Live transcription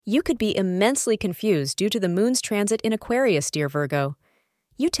You could be immensely confused due to the moon's transit in Aquarius, dear Virgo.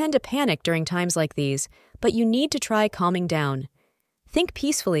 You tend to panic during times like these, but you need to try calming down. Think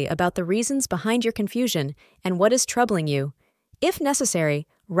peacefully about the reasons behind your confusion and what is troubling you. If necessary,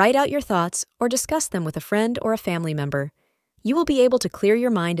 write out your thoughts or discuss them with a friend or a family member. You will be able to clear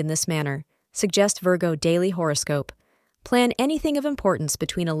your mind in this manner. Suggest Virgo Daily Horoscope. Plan anything of importance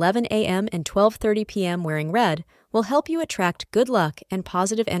between 11 a.m. and 12:30 p.m. wearing red will help you attract good luck and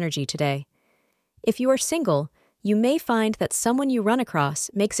positive energy today. If you are single, you may find that someone you run across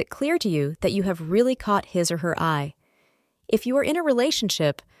makes it clear to you that you have really caught his or her eye. If you are in a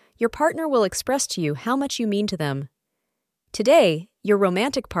relationship, your partner will express to you how much you mean to them. Today, your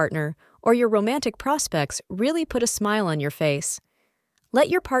romantic partner or your romantic prospects really put a smile on your face. Let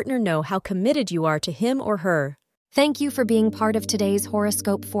your partner know how committed you are to him or her. Thank you for being part of today's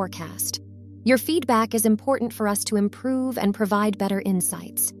horoscope forecast. Your feedback is important for us to improve and provide better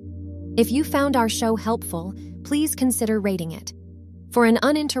insights. If you found our show helpful, please consider rating it. For an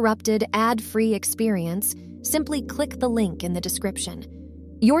uninterrupted, ad-free experience, simply click the link in the description.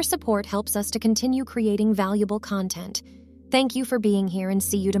 Your support helps us to continue creating valuable content. Thank you for being here and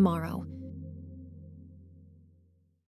see you tomorrow.